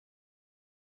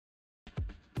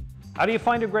How do you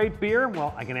find a great beer?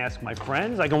 Well, I can ask my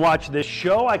friends, I can watch this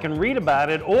show, I can read about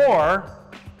it, or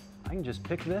I can just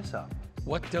pick this up.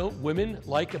 What don't women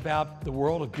like about the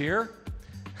world of beer?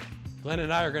 Glenn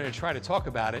and I are going to try to talk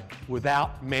about it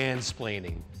without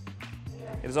mansplaining.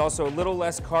 It is also a little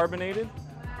less carbonated.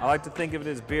 I like to think of it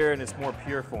as beer in its more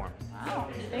pure form. Wow,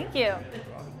 thank you.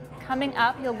 Coming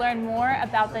up, you'll learn more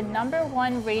about the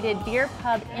 #1 rated beer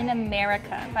pub in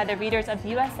America by the readers of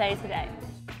USA Today.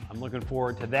 I'm looking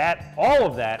forward to that, all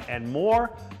of that, and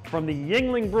more from the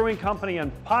Yuengling Brewing Company in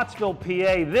Pottsville,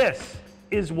 PA. This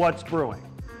is What's Brewing.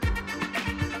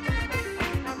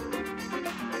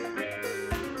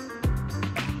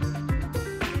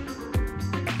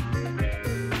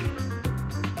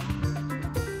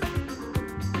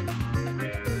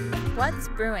 What's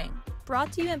Brewing?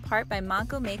 Brought to you in part by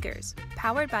Monco Makers,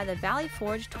 powered by the Valley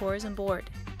Forge Tourism Board.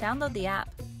 Download the app.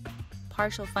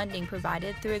 Partial funding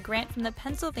provided through a grant from the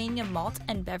Pennsylvania Malt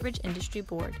and Beverage Industry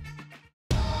Board.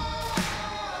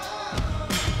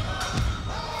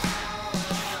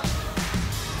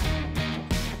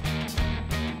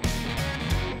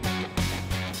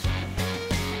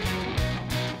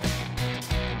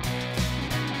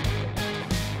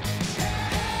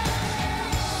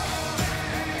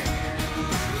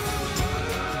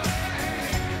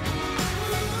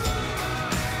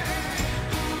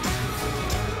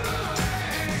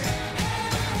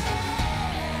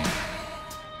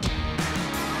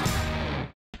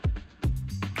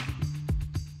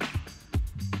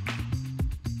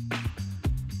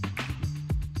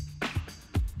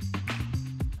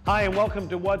 Hi, and welcome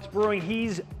to What's Brewing.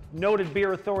 He's noted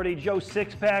beer authority Joe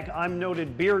Sixpack. I'm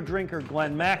noted beer drinker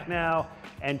Glenn Macnow.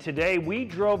 And today we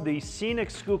drove the scenic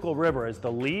Schuylkill River as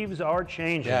the leaves are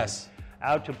changing. Yes.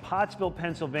 Out to Pottsville,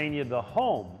 Pennsylvania, the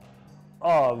home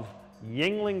of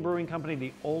Yuengling Brewing Company,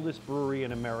 the oldest brewery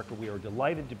in America. We are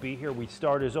delighted to be here. We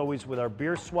start as always with our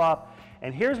beer swap.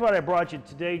 And here's what I brought you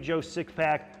today, Joe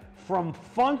Sixpack, from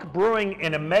Funk Brewing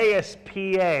in Emmaus,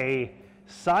 PA,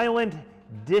 Silent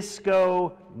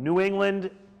Disco New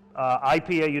England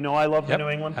IPA. You know I love the New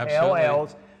England Pale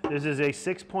Ales. This is a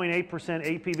 6.8%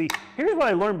 ABV. Here's what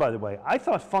I learned, by the way. I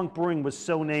thought Funk Brewing was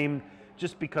so named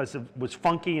just because it was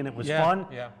funky and it was fun.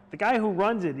 Yeah. The guy who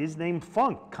runs it is named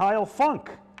Funk, Kyle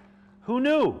Funk. Who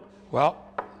knew? Well,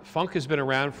 Funk has been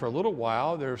around for a little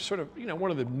while. They're sort of,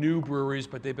 one of the new breweries,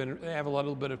 but they have a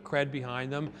little bit of cred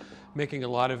behind them, making a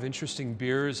lot of interesting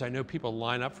beers. I know people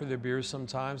line up for their beers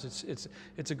sometimes.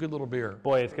 It's a good little beer.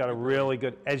 Boy, it's got a really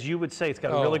good, as you would say, it's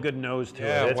got a really good nose to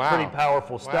it. It's wow. pretty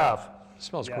powerful stuff. It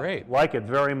smells great. Like it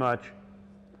very much.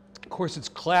 Of course, it's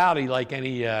cloudy like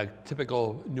any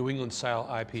typical New England style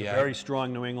IPA. It's a very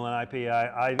strong New England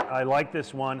IPA. I like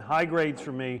this one. High grades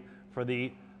for me for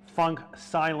the Funk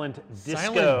Silent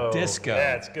Disco. Silent Disco.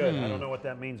 Yeah, it's good. I don't know what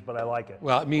that means, but I like it.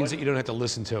 Well, it means that you don't have to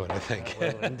listen to it, I think.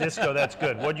 Well, and disco, that's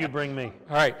good. What'd you bring me?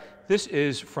 All right, this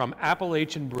is from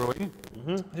Appalachian Brewing.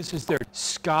 This is their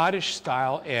Scottish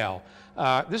style ale.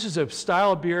 This is a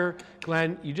style of beer,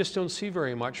 Glenn, you just don't see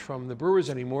very much from the brewers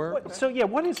anymore.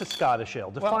 What is a Scottish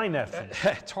ale? Define that for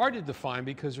me. It's hard to define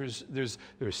because there's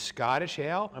Scottish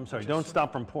ale. I'm sorry, don't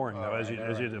stop from pouring though, as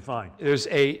you define.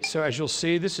 So as you'll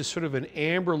see, this is sort of an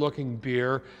amber looking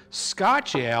beer.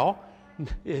 Scotch ale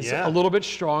is a little bit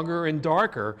stronger and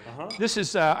darker. This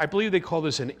is, I believe they call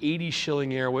this an 80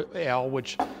 shilling ale,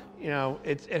 which,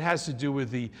 it has to do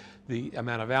with the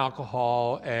amount of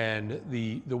alcohol and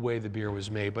the way the beer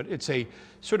was made. But it's a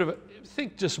sort of,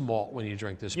 think just malt when you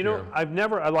drink this beer. I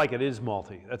like it is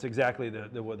malty. That's exactly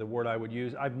the word I would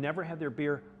use. I've never had their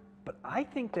beer, but I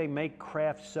think they make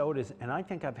craft sodas, and I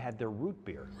think I've had their root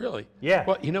beer. Really? Yeah.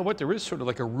 Well, you know what? There is sort of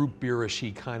like a root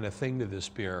beerish-y kind of thing to this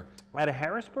beer. Out of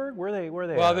Harrisburg? Where are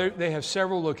they? Well, they have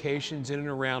several locations in and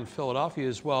around Philadelphia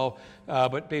as well,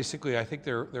 but basically I think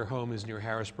their home is near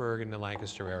Harrisburg and the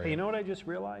Lancaster area. Hey, you know what I just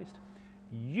realized?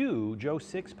 You, Joe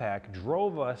Sixpack,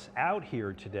 drove us out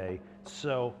here today,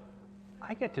 so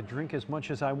I get to drink as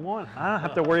much as I want. I don't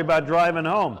have to worry about driving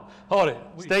home. Hold it.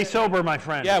 Stay sober, my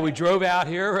friend. Yeah, we drove out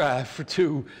here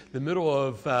to the middle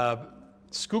of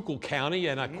Schuylkill County,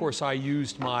 and of course I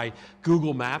used my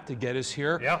Google map to get us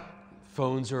here. Yeah.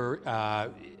 Phones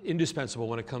are indispensable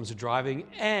when it comes to driving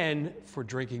and for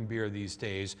drinking beer these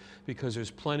days, because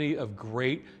there's plenty of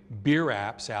great beer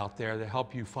apps out there that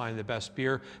help you find the best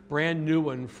beer. Brand new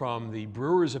one from the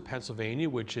Brewers of Pennsylvania,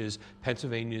 which is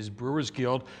Pennsylvania's Brewers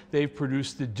Guild. They've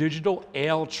produced the Digital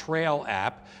Ale Trail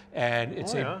app, and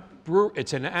it's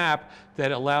it's an app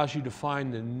that allows you to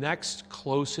find the next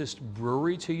closest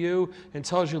brewery to you and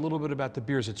tells you a little bit about the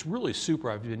beers. It's really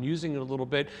super. I've been using it a little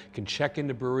bit, can check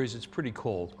into breweries. It's pretty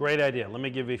cool. Great idea. Let me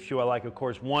give you a few I like. Of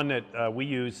course, one that we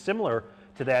use similar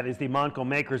to that is the Montco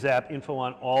Makers app, info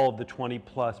on all of the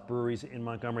 20+ breweries in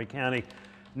Montgomery County.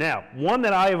 Now, one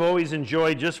that I have always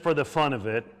enjoyed just for the fun of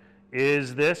it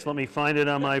is this. Let me find it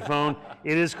on my phone.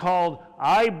 It is called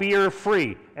iBeer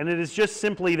Free, and it is just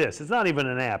simply this. It's not even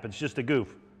an app, it's just a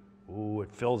goof. Ooh,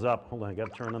 it fills up. Hold on, I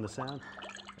gotta turn on the sound.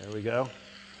 There we go.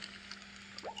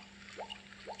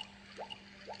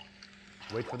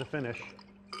 Wait for the finish.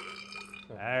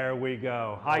 There we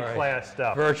go. High-class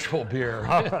stuff. Virtual beer.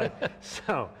 All right.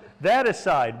 So that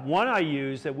aside, one I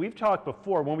use that we've talked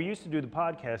before when we used to do the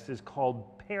podcast is called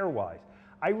Pairwise.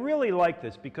 I really like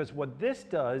this because what this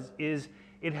does is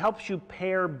it helps you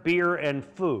pair beer and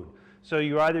food. So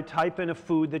you either type in a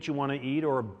food that you want to eat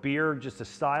or a beer, just a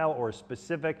style or a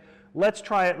specific. Let's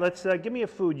try it. Let's give me a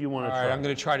food you want to try. All right, I'm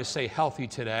going to try to stay healthy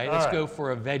today. Let's go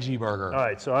for a veggie burger. All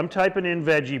right, so I'm typing in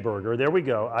veggie burger. There we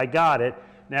go. I got it.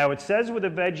 Now it says with a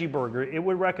veggie burger, it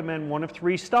would recommend one of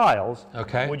 3 styles.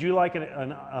 Okay. Would you like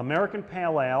an American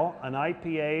Pale Ale, an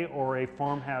IPA, or a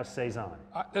Farmhouse Saison?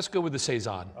 Let's go with the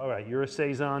Saison. All right, you're a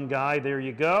Saison guy. There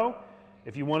you go.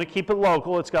 If you want to keep it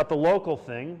local, it's got the local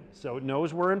thing, so it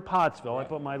knows we're in Pottsville. I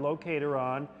put my locator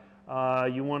on.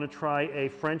 You want to try a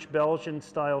French-Belgian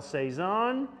style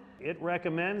Saison. It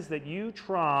recommends that you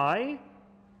try...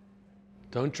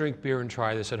 Don't drink beer and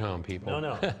try this at home, people.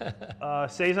 No.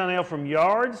 Saison Ale from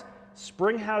Yards,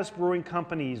 Springhouse Brewing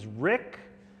Company's Rick,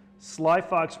 Sly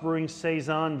Fox Brewing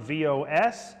Saison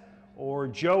VOS, or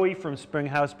Joey from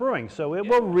Springhouse Brewing. So it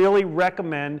will really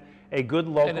recommend a good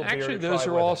local beer. And actually, those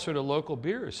are all sort of local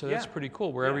beers, so that's pretty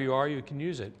cool. Wherever you are, you can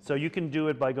use it. So you can do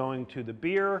it by going to the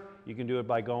beer, you can do it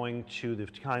by going to the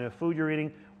kind of food you're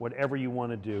eating, whatever you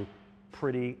want to do.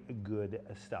 Pretty good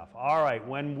stuff. All right,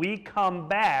 when we come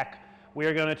back, we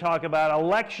are going to talk about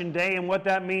Election Day and what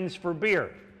that means for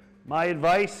beer. My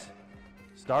advice,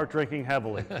 start drinking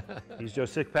heavily. He's Joe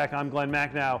Sixpack, I'm Glenn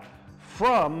Macnow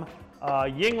from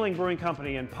Yuengling Brewing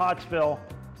Company in Pottsville.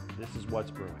 This is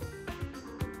What's Brewing.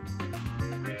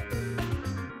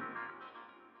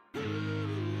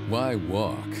 Why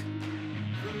walk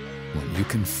when you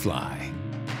can fly?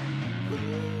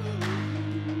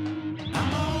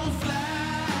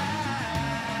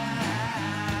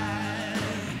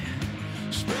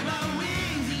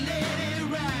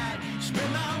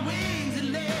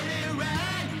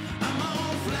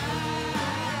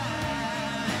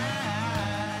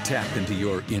 Tap into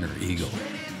your inner eagle.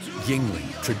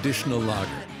 Yuengling Traditional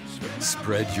Lager.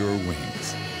 Spread your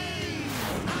wings.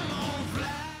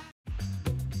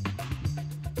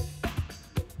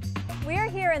 We are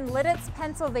here in Lititz,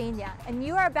 Pennsylvania, and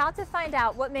you are about to find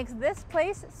out what makes this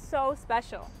place so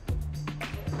special.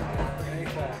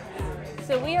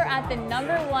 So we are at the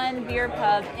 #1 beer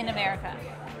pub in America.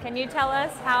 Can you tell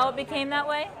us how it became that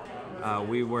way?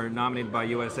 We were nominated by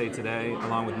USA Today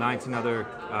along with 19 other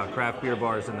craft beer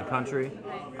bars in the country.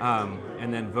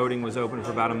 And then voting was open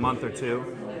for about a month or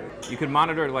 2. You could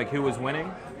monitor like who was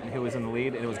winning and who was in the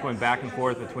lead, and it was going back and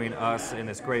forth between us and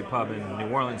this great pub in New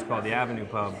Orleans called the Avenue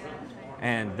Pub.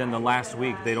 And then the last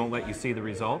week, they don't let you see the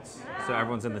results, so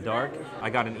everyone's in the dark.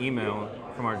 I got an email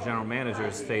from our general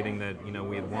manager stating that, you know,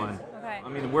 we had won. Okay. I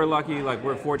mean, we're lucky, like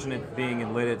we're fortunate being in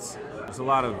Lititz. There's a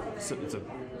lot of, it's an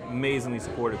amazingly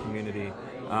supportive community,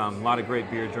 a lot of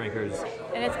great beer drinkers.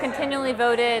 And it's continually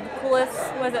voted coolest,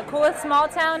 was it coolest small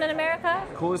town in America?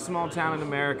 Coolest small town in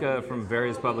America from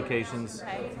various publications.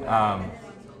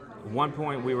 At one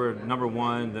point we were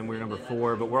 #1, then we were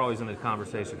 #4, but we're always in the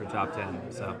conversation for top 10.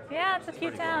 So Yeah, it's a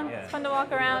cute town. Yeah. It's fun to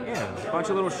walk around. yeah, a bunch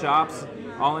of little shops,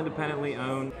 all independently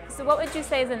owned. So what would you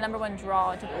say is the #1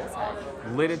 draw to Bull's Head?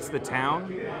 Lititz, the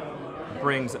town,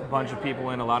 brings a bunch of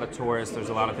people in, a lot of tourists. There's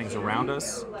a lot of things around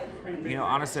us. You know,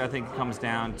 honestly, I think it comes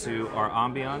down to our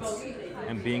ambiance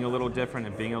and being a little different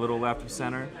and being a little left of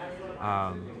center.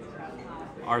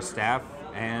 Our staff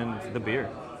and the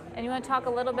beer. And you want to talk a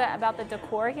little bit about the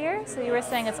decor here? So you were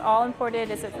saying it's all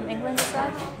imported. Is it from England and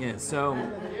such? Yeah, so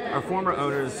our former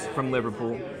owner's from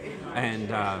Liverpool, and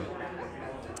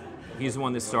he's the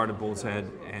one that started Bull's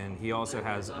Head, and he also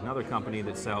has another company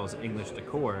that sells English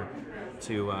decor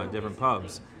to different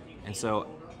pubs. And so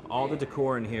all the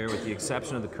decor in here, with the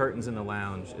exception of the curtains in the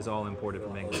lounge, is all imported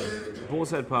from England.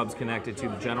 Bull's Head Pub's connected to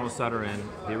the General Sutter Inn.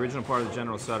 The original part of the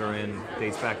General Sutter Inn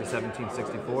dates back to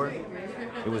 1764.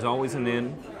 It was always an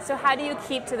inn. So how do you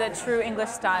keep to the true English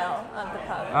style of the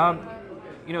pub?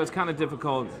 You know, it's kind of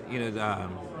difficult, you know,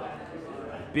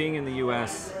 being in the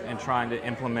U.S. and trying to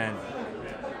implement,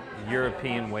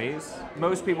 European ways.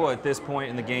 Most people at this point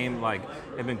in the game like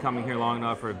have been coming here long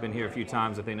enough or have been here a few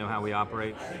times that they know how we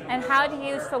operate. And how do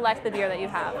you select the beer that you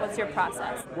have? What's your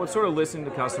process? Well, it's sort of listening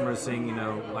to customers, seeing, you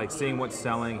know, like seeing what's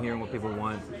selling, hearing what people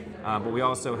want. But we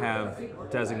also have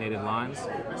designated lines.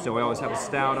 So we always have a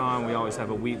stout on, we always have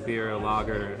a wheat beer, a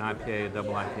lager, an IPA, a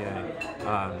double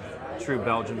IPA, true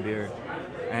Belgian beer,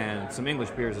 and some English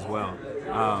beers as well.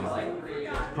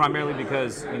 Primarily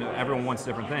because, you know, everyone wants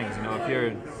different things. You know, if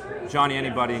you're Johnny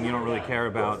Anybody and you don't really care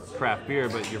about craft beer,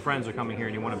 but your friends are coming here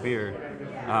and you want a beer,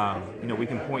 you know, we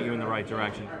can point you in the right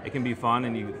direction. It can be fun,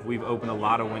 and we've opened a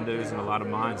lot of windows and a lot of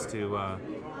minds to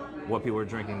what people are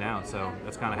drinking now. So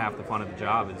that's kind of half the fun of the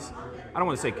job is, I don't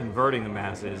want to say converting the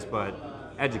masses,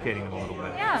 but educating them a little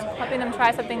bit. Yeah, helping them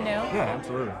try something new. Yeah,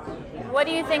 absolutely. What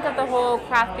do you think of the whole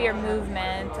craft beer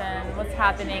movement and what's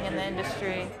happening in the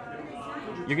industry?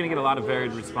 You're going to get a lot of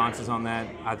varied responses on that.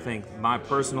 I think my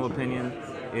personal opinion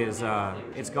is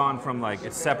it's gone from like,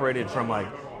 it's separated from like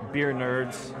beer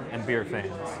nerds and beer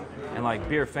fans. And like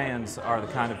beer fans are the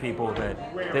kind of people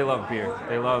that they love beer.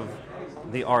 They love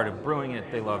the art of brewing it.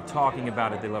 They love talking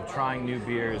about it. They love trying new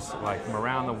beers like from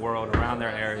around the world, around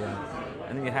their area.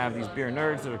 And then you have these beer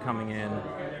nerds that are coming in,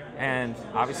 and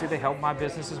obviously they help my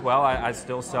business as well. I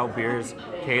still sell beers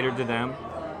catered to them,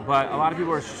 but a lot of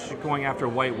people are going after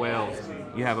white whales.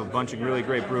 You have a bunch of really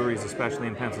great breweries, especially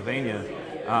in Pennsylvania.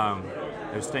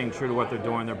 They're staying true to what they're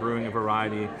doing. They're brewing a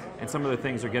variety, and some of the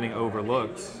things are getting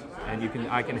overlooked. And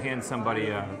I can hand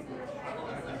somebody,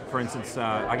 for instance,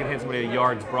 I can hand somebody a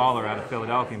Yards Brawler out of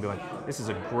Philadelphia and be like, "This is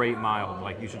a great mild.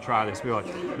 Like, you should try this." Be like,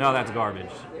 "No, that's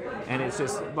garbage." And it's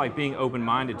just like being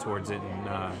open-minded towards it,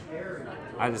 and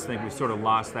I just think we've sort of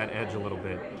lost that edge a little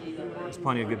bit. There's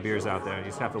plenty of good beers out there. You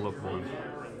just have to look for them.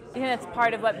 Do you think that's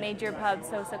part of what made your pub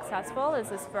so successful, is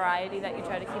this variety that you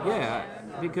try to keep? Yeah,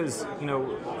 because, you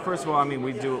know, first of all, I mean,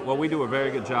 we do a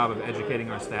very good job of educating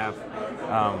our staff.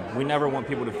 We never want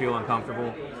people to feel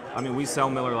uncomfortable. I mean, we sell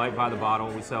Miller Lite by the bottle.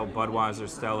 We sell Budweiser,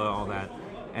 Stella, all that.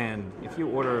 And if you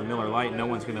order a Miller Lite, no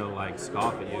one's gonna like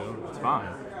scoff at you. It's fine.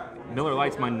 Miller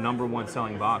Lite's my #1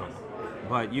 selling bottle,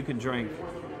 but you can drink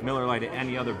Miller Lite at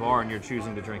any other bar and you're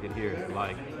choosing to drink it here.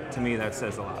 Like, to me, that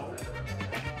says a lot.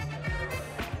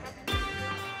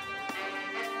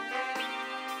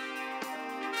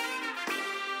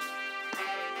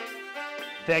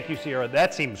 Thank you, Sierra.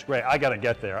 That seems great. I got to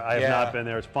get there. I have not been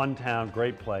there. It's fun town,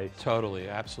 great place. Totally,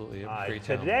 absolutely. Great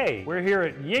town. Today, we're here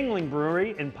at Yuengling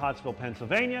Brewery in Pottsville,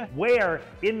 Pennsylvania, where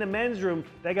in the men's room,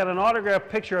 they got an autographed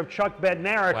picture of Chuck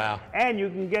Bednarik. Wow. And you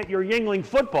can get your Yuengling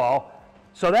football.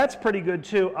 So that's pretty good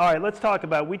too. All right, let's talk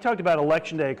about, we talked about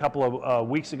Election Day a couple of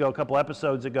weeks ago, a couple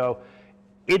episodes ago.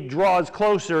 It draws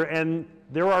closer and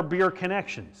there are beer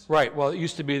connections. Right. Well, it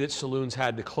used to be that saloons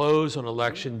had to close on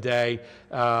Election Day,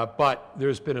 but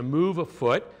there's been a move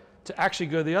afoot to actually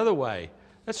go the other way.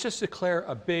 Let's just declare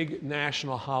a big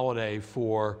national holiday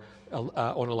for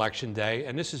on Election Day,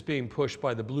 and this is being pushed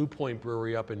by the Blue Point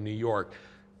Brewery up in New York.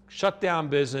 Shut down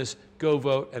business, go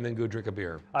vote, and then go drink a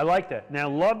beer. I like that. Now,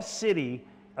 Love City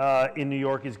in New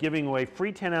York is giving away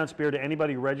free 10-ounce beer to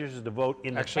anybody who registers to vote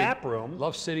in the tap room.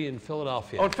 Love City in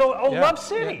Philadelphia. Oh, yeah. Love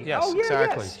City. Yeah, yes, oh, yeah,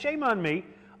 exactly. Yes. Shame on me.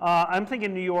 I'm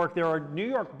thinking New York. There are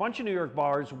a bunch of New York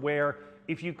bars where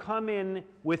if you come in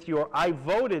with your I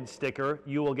voted sticker,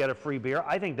 you will get a free beer.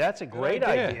 I think that's a great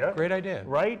idea. Great idea.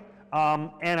 Right?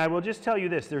 And I will just tell you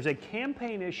this. There's a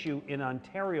campaign issue in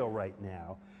Ontario right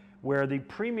now where the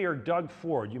Premier Doug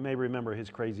Ford, you may remember his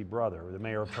crazy brother, the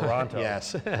mayor of Toronto,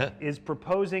 yes. is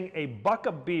proposing $1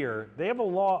 a beer. They have a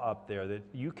law up there that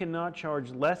you cannot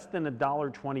charge less than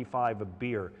 $1.25 a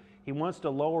beer. He wants to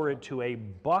lower it to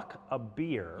 $1 a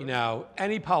beer. You know,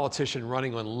 any politician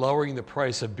running on lowering the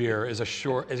price of beer is a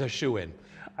shoo-in.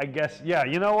 I guess, yeah.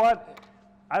 You know what?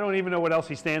 I don't even know what else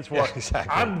he stands for. Yeah, exactly.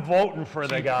 I'm voting for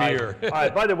the guy. Beer. All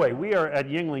right, by the way, we are at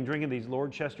Yuengling drinking these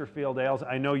Lord Chesterfield ales.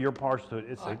 I know you're partial to it.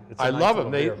 It's a I nice love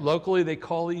them. beer. Locally, they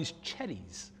call these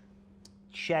chetties.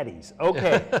 Chetties.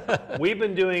 Okay. We've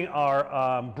been doing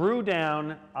our brew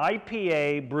down,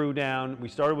 IPA brew down. We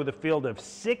started with a field of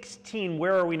 16.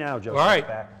 Where are we now, Joe? All right.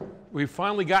 We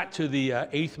finally got to the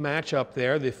 8th matchup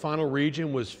there. The final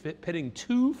region was pitting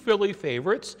 2 Philly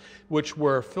favorites, which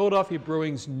were Philadelphia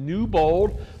Brewing's New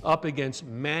Bold up against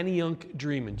Manayunk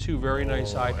Dreamin', 2 very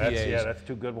nice IPAs. That's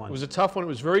 2 good ones. It was a tough one. It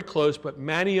was very close, but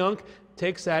Manayunk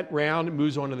takes that round and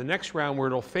moves on to the next round where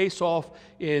it'll face off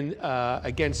in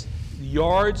against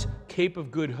Yards Cape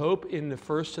of Good Hope in the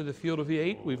first of the field of the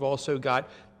 8. We've also got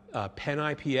Penn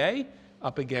IPA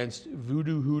up against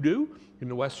Voodoo Hoodoo in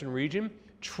the Western region.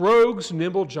 Trogues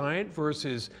Nimble Giant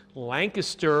versus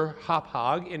Lancaster Hop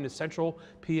Hog in the central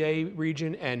PA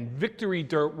region, and Victory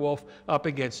Dirt Wolf up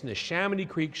against Neshaminy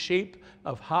Creek Shape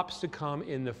of Hops to Come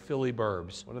in the Philly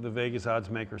Burbs. What are the Vegas odds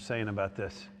makers saying about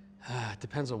this? It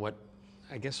depends on what,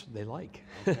 I guess, they like.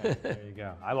 Okay, there you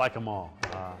go. I like them all.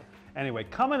 Anyway,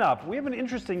 coming up, we have an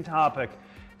interesting topic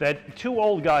that two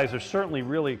old guys are certainly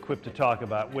really equipped to talk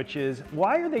about, which is,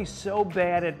 why are they so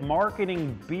bad at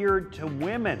marketing beer to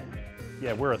women?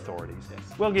 Yeah, we're authorities.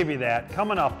 Yes. We'll give you that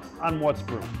coming up on What's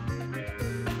Brewing.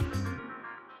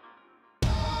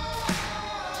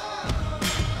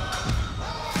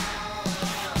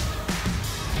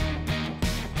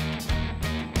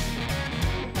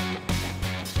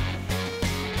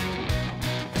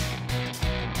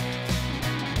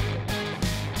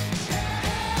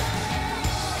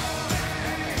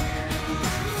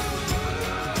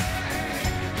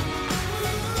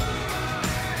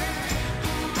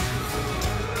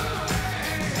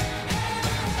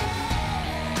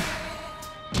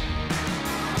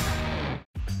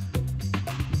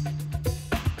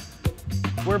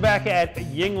 We're back at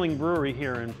Yuengling Brewery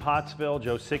here in Pottsville.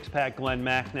 Joe Sixpack, Glenn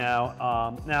Mack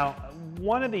now. Now,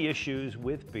 one of the issues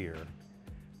with beer,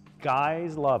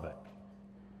 guys love it.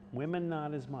 Women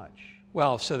not as much.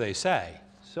 Well, so they say.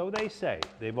 So they say.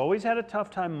 They've always had a tough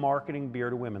time marketing beer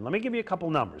to women. Let me give you a couple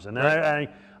numbers, and then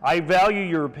I value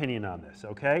your opinion on this,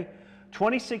 okay?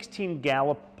 2016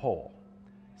 Gallup poll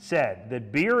said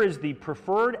that beer is the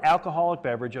preferred alcoholic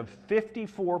beverage of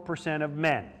 54% of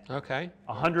men. Okay.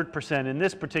 100% in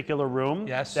this particular room.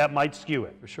 Yes. That might skew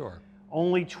it. For sure.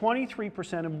 Only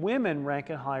 23% of women rank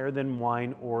it higher than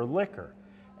wine or liquor.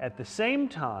 At the same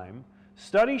time,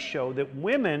 studies show that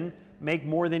women make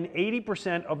more than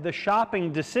 80% of the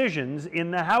shopping decisions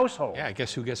in the household. Yeah, I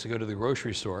guess who gets to go to the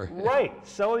grocery store? Right.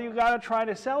 So you got to try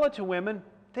to sell it to women.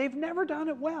 They've never done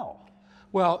it well.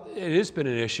 Well, it has been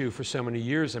an issue for so many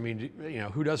years. I mean, you know,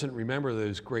 who doesn't remember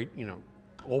those great, you know,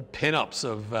 old pinups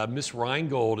of Miss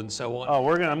Rheingold and so on? Oh,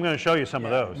 I'm going to show you some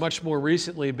of those. Much more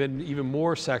recently, been even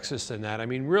more sexist than that. I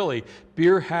mean, really,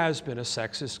 beer has been a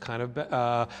sexist kind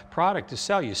of product to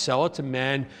sell. You sell it to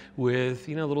men with,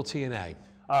 you know, a little TNA.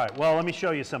 All right, well, let me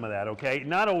show you some of that, okay?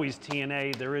 Not always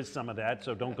TNA, there is some of that,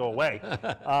 so don't go away.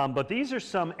 But these are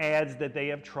some ads that they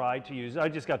have tried to use. I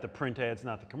just got the print ads,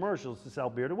 not the commercials, to sell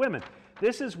beer to women.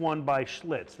 This is one by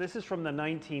Schlitz. This is from the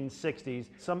 1960s.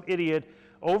 Some idiot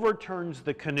overturns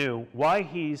the canoe. Why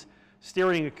he's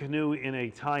steering a canoe in a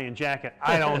tie and jacket,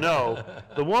 I don't know.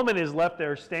 The woman is left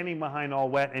there standing behind all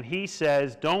wet, and he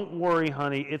says, "Don't worry,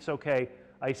 honey, it's okay.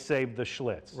 I saved the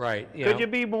Schlitz." Right. Could you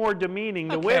be more demeaning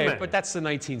to Okay, women? but that's the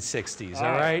 1960s, all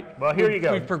All right? right. Well, here you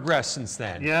go. We've progressed since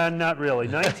then. Yeah, not really.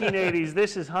 1980s,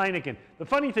 this is Heineken. The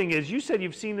funny thing is, you said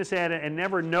you've seen this ad and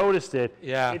never noticed it.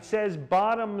 Yeah. It says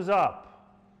bottoms up.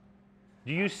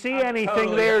 Do you see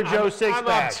anything there, Joe Sixpack?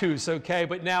 I'm obtuse, okay,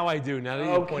 but now I do, now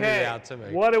that you pointed it out to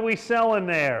me. What are we selling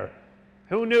there?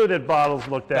 Who knew that bottles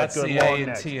looked that That's good? the long A and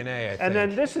necks? TNA, I think. And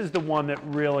then this is the one that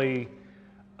really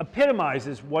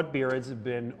epitomizes what beer has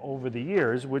been over the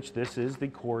years, which this is the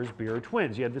Coors Beer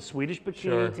Twins. You had the Swedish bikini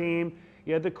Sure. team,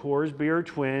 you had the Coors Beer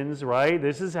Twins, right?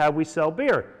 This is how we sell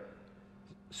beer.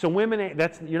 So women,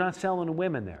 you're not selling to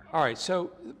women there. All right,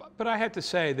 so, but I have to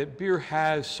say that beer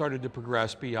has started to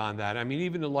progress beyond that. I mean,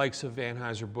 even the likes of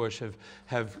Anheuser-Busch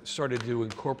have started to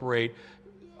incorporate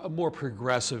a more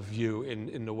progressive view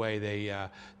in the way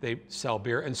they sell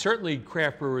beer. And certainly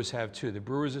craft brewers have too. The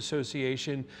Brewers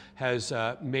Association has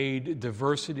made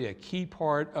diversity a key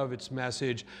part of its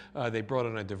message. They brought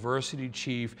on a diversity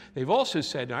chief. They've also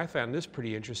said, and I found this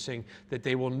pretty interesting, that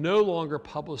they will no longer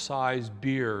publicize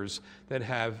beers that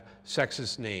have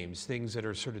sexist names, things that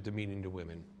are sort of demeaning to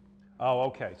women. Oh,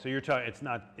 okay. So you're talking,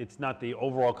 it's not the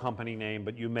overall company name,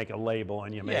 but you make a label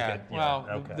and you make it. Well,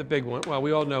 okay. the big one. Well,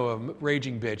 we all know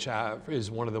Raging Bitch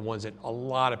is one of the ones that a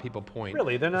lot of people point.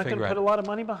 Really, they're not going to finger put at. a lot of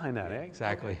money behind that, eh?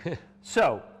 Exactly.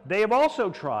 So they have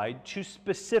also tried to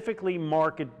specifically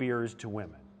market beers to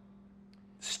women.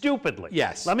 Stupidly.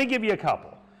 Yes. Let me give you a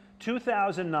couple.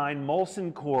 2009,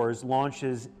 Molson Coors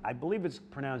launches, I believe it's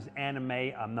pronounced Anime,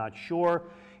 I'm not sure.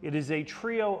 It is a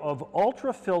trio of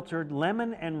ultra-filtered,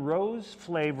 lemon and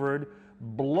rose-flavored,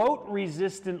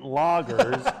 bloat-resistant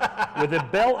lagers with a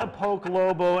Belle Epoque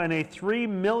logo and a $3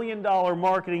 million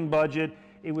marketing budget.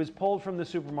 It was pulled from the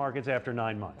supermarkets after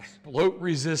 9 months. Bloat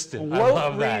resistant. I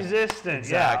love that. Bloat resistant,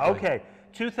 Exactly. yeah, okay.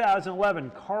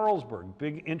 2011, Carlsberg,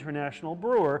 big international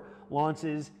brewer,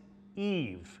 launches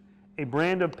Eve, a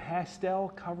brand of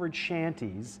pastel-covered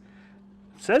shanties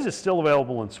says it's still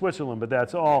available in Switzerland, but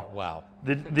that's all. Wow.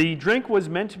 The drink was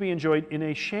meant to be enjoyed in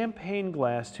a champagne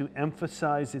glass to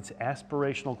emphasize its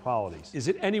aspirational qualities. Is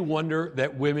it any wonder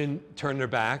that women turn their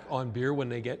back on beer when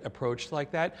they get approached like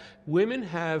that? Women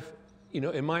have, you know,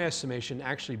 in my estimation,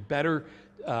 actually better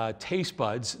taste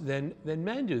buds than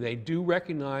men do. They do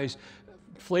recognize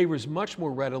flavors much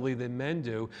more readily than men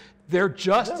do. They're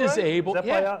just as able. Is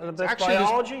that that's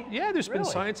biology? Yeah, there's been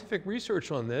Really? scientific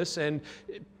research on this and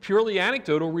purely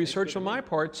anecdotal research on my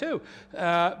part too.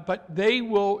 But they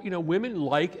will, you know, women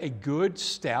like a good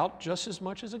stout just as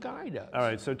much as a guy does. All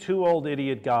right, so two old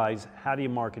idiot guys, how do you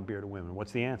market beer to women?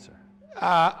 What's the answer?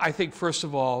 I think, first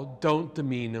of all, don't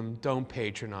demean them, don't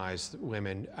patronize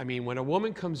women. I mean, when a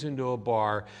woman comes into a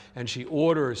bar and she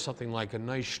orders something like a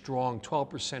nice, strong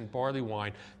 12% barley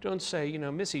wine, don't say, you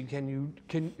know, Missy,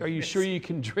 are you sure you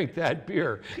can drink that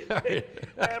beer?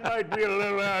 That might be a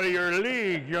little out of your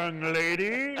league, young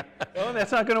lady. Oh,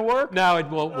 that's not going to work? No, it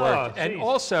won't work. Oh, and geez.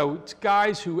 also,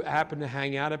 guys who happen to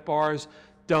hang out at bars,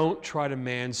 don't try to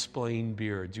mansplain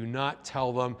beer. Do not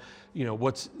tell them, you know,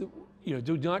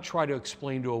 do not try to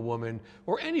explain to a woman,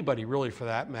 or anybody really for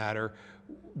that matter,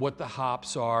 what the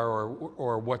hops are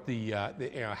or what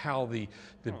how the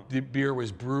beer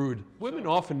was brewed. Women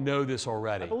often know this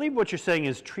already. I believe what you're saying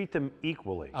is treat them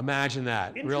equally. Imagine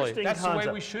that, really. Interesting That's concept. the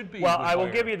way we should be. Well, with I will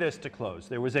beer. give you this to close.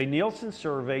 There was a Nielsen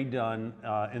survey done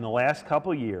in the last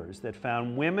couple years that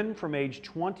found women from age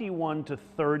 21 to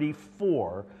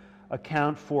 34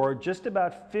 account for just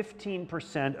about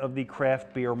 15% of the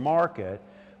craft beer market,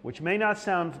 which may not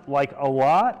sound like a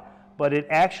lot, but it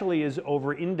actually is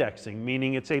over-indexing,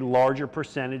 meaning it's a larger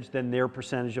percentage than their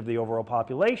percentage of the overall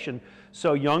population.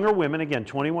 So younger women, again,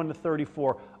 21 to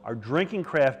 34, are drinking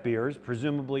craft beers,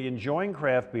 presumably enjoying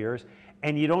craft beers,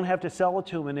 and you don't have to sell it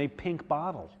to them in a pink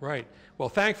bottle. Right. Well,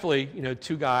 thankfully, you know,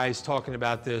 two guys talking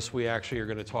about this. We actually are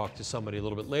going to talk to somebody a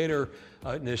little bit later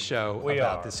in this show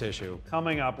about this issue.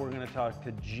 Coming up, we're going to talk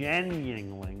to Jen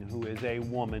Yuengling, who is a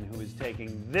woman who is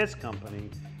taking this company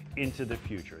into the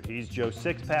future. He's Joe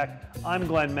Sixpack. I'm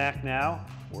Glenn Mack now.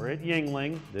 We're at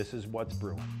Yuengling. This is What's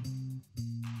Brewing.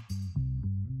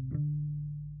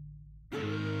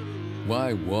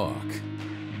 Why walk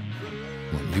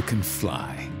when you can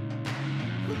fly?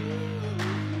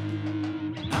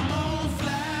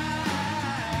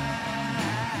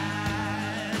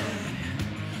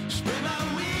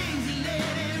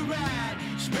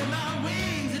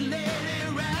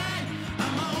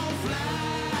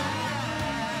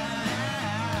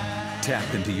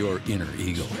 Tap into your inner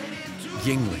eagle.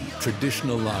 Yuengling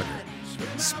Traditional Lager.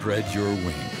 Spread your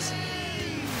wings.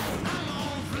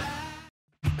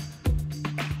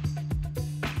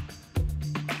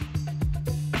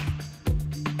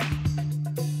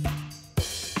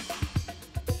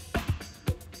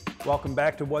 Welcome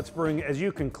back to What's Brewing. As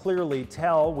you can clearly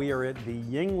tell, we are at the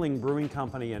Yuengling Brewing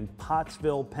Company in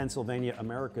Pottsville, Pennsylvania,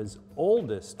 America's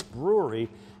oldest brewery.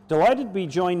 Delighted to be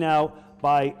joined now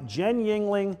by Jen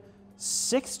Yuengling,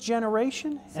 sixth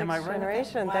generation? Am I right? Sixth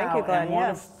generation. Wow. Thank you, Glenn. And one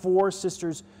of Yes. four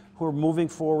sisters who are moving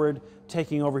forward,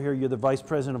 taking over here. You're the vice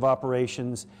president of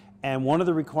operations. And one of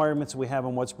the requirements we have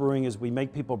on What's Brewing is we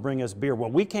make people bring us beer.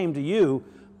 Well, we came to you,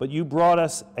 but you brought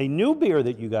us a new beer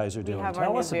that you guys are doing. We have our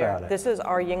Tell new us beer. about it. This is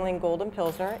our Yuengling Golden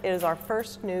Pilsner. It is our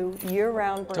first new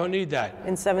year-round brand. Don't need that.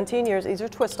 In 17 years. These are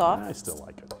twist off. I still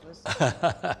like it.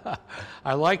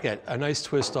 I like it. A nice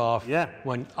twist off. Yeah.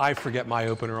 When I forget my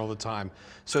opener all the time.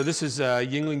 So this is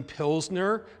Yuengling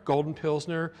Pilsner, Golden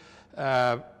Pilsner,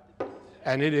 and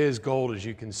it is gold, as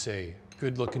you can see.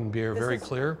 Good looking beer, very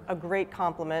clear. A great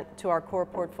complement to our core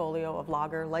portfolio of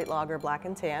lager, light lager, black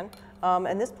and tan.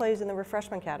 And this plays in the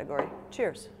refreshment category.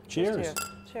 Cheers. Cheers.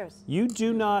 Cheers. You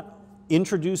do not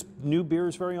introduce new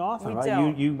beers very often, We right?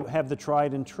 don't. You have the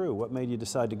tried and true. What made you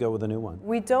decide to go with a new one?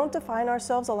 We don't define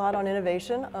ourselves a lot on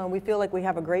innovation. We feel like we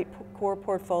have a great core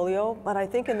portfolio, but I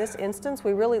think in this instance,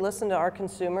 we really listened to our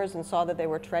consumers and saw that they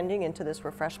were trending into this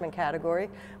refreshment category. It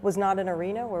was not an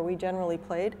arena where we generally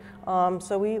played.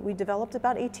 So we developed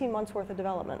about 18 months worth of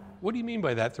development. What do you mean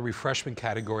by that, the refreshment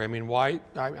category? I mean, why?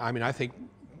 I mean, I think,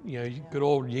 you know, good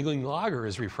old Yuengling Lager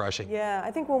is refreshing. Yeah,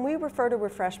 I think when we refer to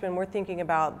refreshment, we're thinking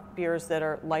about beers that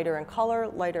are lighter in color,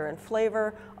 lighter in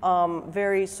flavor,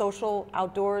 very social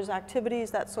outdoors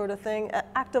activities, that sort of thing,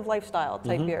 active lifestyle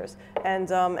type beers. And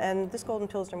this Golden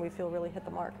Pilsner we feel really hit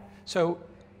the mark. So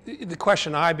the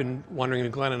question I've been wondering,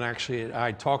 and Glenn and actually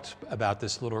I talked about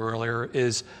this a little earlier,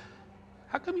 is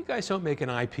How come you guys don't make an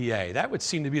IPA? That would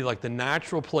seem to be like the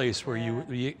natural place where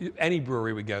any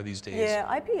brewery would go these days. Yeah,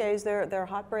 IPAs, they're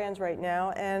hot brands right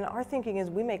now, and our thinking is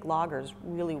we make lagers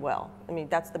really well. I mean,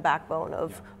 that's the backbone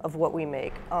of what we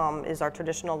make, is our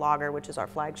traditional lager, which is our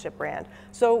flagship brand.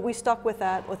 So we stuck with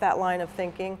that line of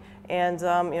thinking, and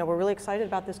you know, we're really excited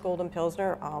about this Golden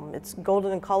Pilsner. It's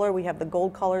golden in color. We have the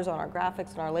gold colors on our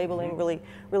graphics and our labeling.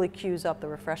 Really cues up the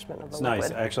refreshment of the liquid. It's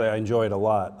nice. Actually, I enjoy it a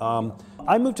lot.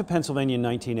 I moved to Pennsylvania in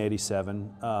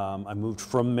 1987. I moved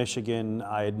from Michigan.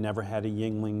 I had never had a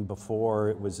Yuengling before.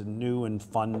 It was a new and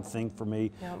fun thing for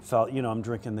me. Yep. Felt, you know, I'm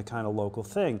drinking the kind of local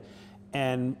thing.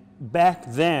 And back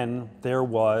then, there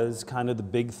was kind of the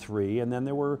big three, and then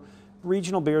there were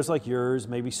regional beers like yours,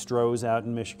 maybe Stroh's out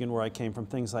in Michigan where I came from,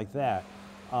 things like that.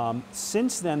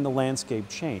 Since then, the landscape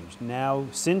changed. Now,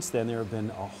 since then, there have been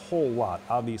a whole lot,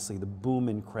 obviously, the boom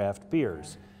in craft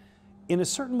beers. In a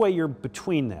certain way, you're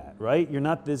between that, right? You're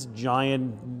not this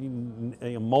giant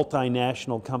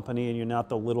multinational company, and you're not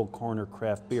the little corner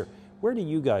craft beer. Where do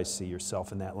you guys see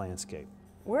yourself in that landscape?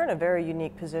 We're in a very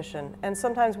unique position, and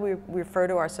sometimes we refer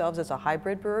to ourselves as a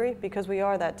hybrid brewery because we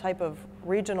are that type of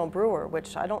regional brewer,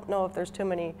 which I don't know if there's too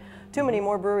many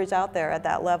more breweries out there at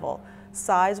that level.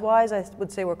 Size-wise, I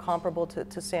would say we're comparable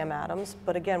to Sam Adams,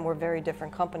 but again, we're very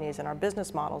different companies, and our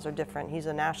business models are different. He's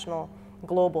a national,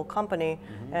 global company,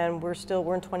 and we're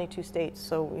in 22 states,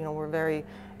 so you know, we're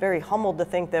very humbled to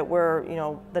think that we're, you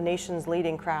know, the nation's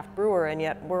leading craft brewer, and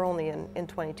yet we're only in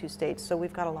 22 states, so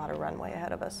we've got a lot of runway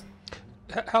ahead of us.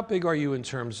 How big are you in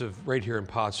terms of right here in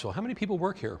Pottsville? How many people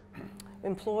work here?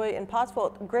 Employ in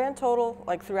Pottsville, grand total,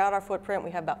 like throughout our footprint,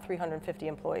 we have about 350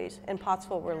 employees. In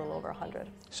Pottsville, we're a little over 100.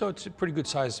 So it's a pretty good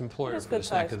sized employer for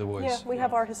this neck of the woods. Yeah, we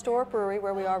have our historic brewery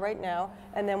where we are right now,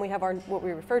 and then we have our what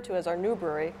we refer to as our new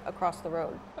brewery across the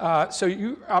road. So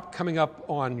you're coming up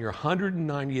on your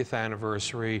 190th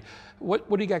anniversary. What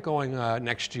do you got going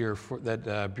next year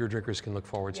that beer drinkers can look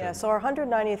forward to? Yeah, so our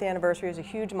 190th anniversary is a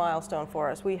huge milestone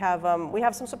for us. We have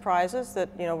some surprises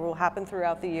that will happen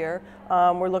throughout the year.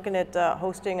 We're looking at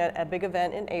hosting a big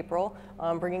event in April,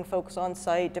 bringing folks on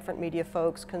site, different media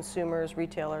folks, consumers,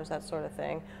 retailers, that sort of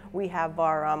thing. We have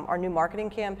our new marketing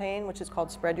campaign, which is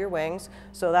called Spread Your Wings.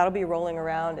 So that'll be rolling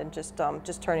around and just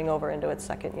turning over into its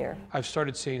second year. I've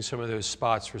started seeing some of those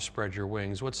spots for Spread Your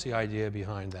Wings. What's the idea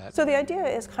behind that? So the idea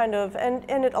is kind of,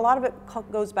 a lot of it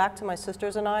goes back to my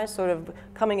sisters and I, sort of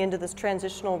coming into this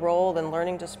transitional role and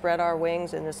learning to spread our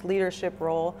wings in this leadership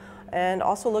role. And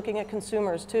also looking at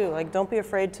consumers too, like don't be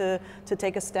afraid to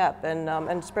take a step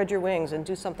and spread your wings and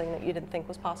do something that you didn't think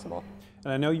was possible.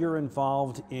 And I know you're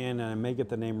involved in, and I may get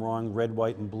the name wrong, Red,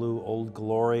 White, and Blue Old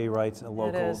Glory, right?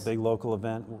 A big local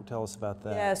event. Tell us about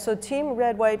that. Yeah, so Team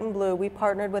Red, White, and Blue, we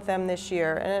partnered with them this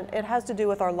year, and it has to do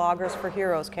with our Lagers for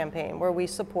Heroes campaign, where we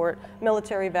support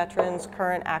military veterans,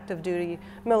 current active duty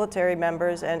military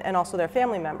members, and also their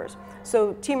family members.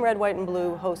 So Team Red, White, and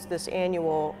Blue hosts this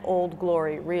annual Old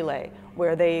Glory relay,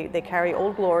 where they carry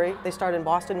Old Glory. They start in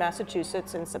Boston,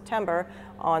 Massachusetts in September,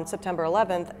 on September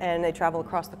 11th, and they travel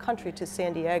across the country to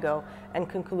San Diego and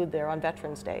conclude there on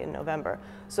Veterans Day in November.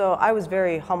 So I was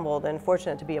very humbled and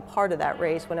fortunate to be a part of that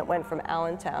race when it went from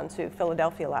Allentown to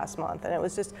Philadelphia last month, and it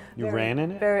was just You ran in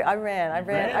it? I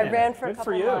ran for a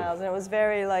couple miles, and it was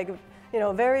very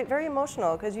very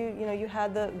emotional because you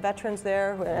had the veterans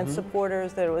there and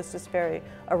supporters. That it was just a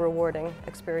rewarding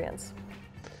experience.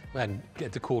 And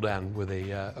get to cool down with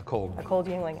a cold. A cold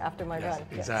Yuengling after my run.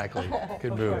 Exactly.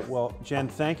 Good move. Well, Jen,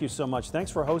 thank you so much. Thanks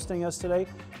for hosting us today.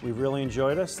 We've really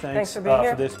enjoyed us. Thanks for being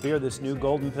here. For this beer, this new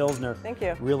Golden Pilsner. Thank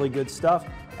you. Really good stuff.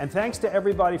 And thanks to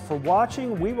everybody for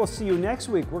watching. We will see you next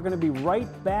week. We're going to be right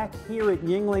back here at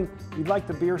Yuengling. We like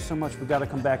the beer so much, we've got to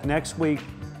come back next week.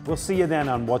 We'll see you then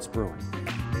on What's Brewing.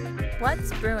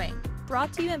 What's Brewing?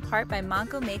 Brought to you in part by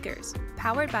Manco Makers,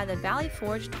 powered by the Valley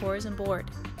Forge Tourism Board.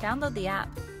 Download the app.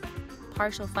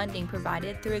 Partial funding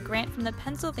provided through a grant from the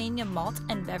Pennsylvania Malt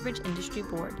and Beverage Industry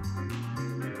Board.